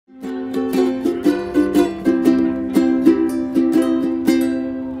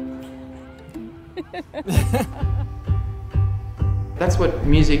That's what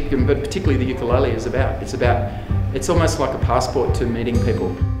music, but particularly the ukulele, is about. It's almost like a passport to meeting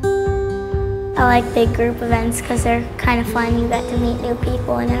people. I like big group events because they're kind of fun. You get to meet new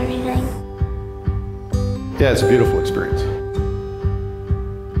people and everything. Yeah, it's a beautiful experience.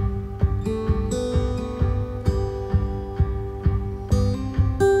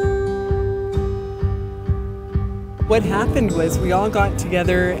 What happened was we all got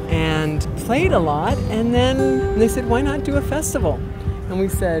together and played a lot, and then they said, why not do a festival? And we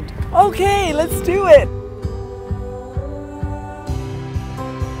said, okay, let's do it.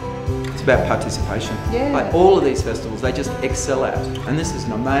 It's about participation. Yeah. Like all of these festivals, they just excel at. And this is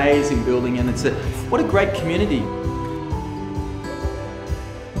an amazing building, and what a great community.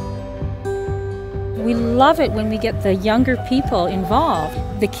 We love it when we get the younger people involved.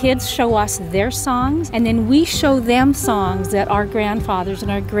 The kids show us their songs, and then we show them songs that our grandfathers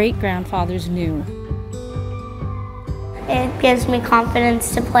and our great-grandfathers knew. It gives me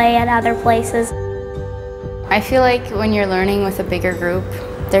confidence to play at other places. I feel like when you're learning with a bigger group,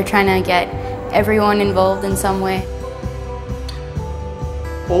 they're trying to get everyone involved in some way.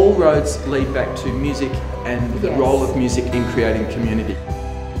 All roads lead back to music and the role of music in creating community.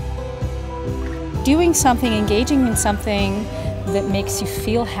 Doing something, engaging in something that makes you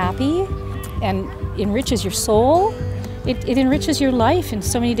feel happy and enriches your soul, it enriches your life in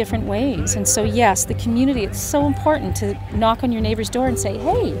so many different ways. And so yes, the community, it's so important to knock on your neighbor's door and say,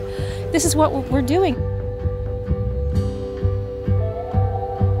 hey, this is what we're doing.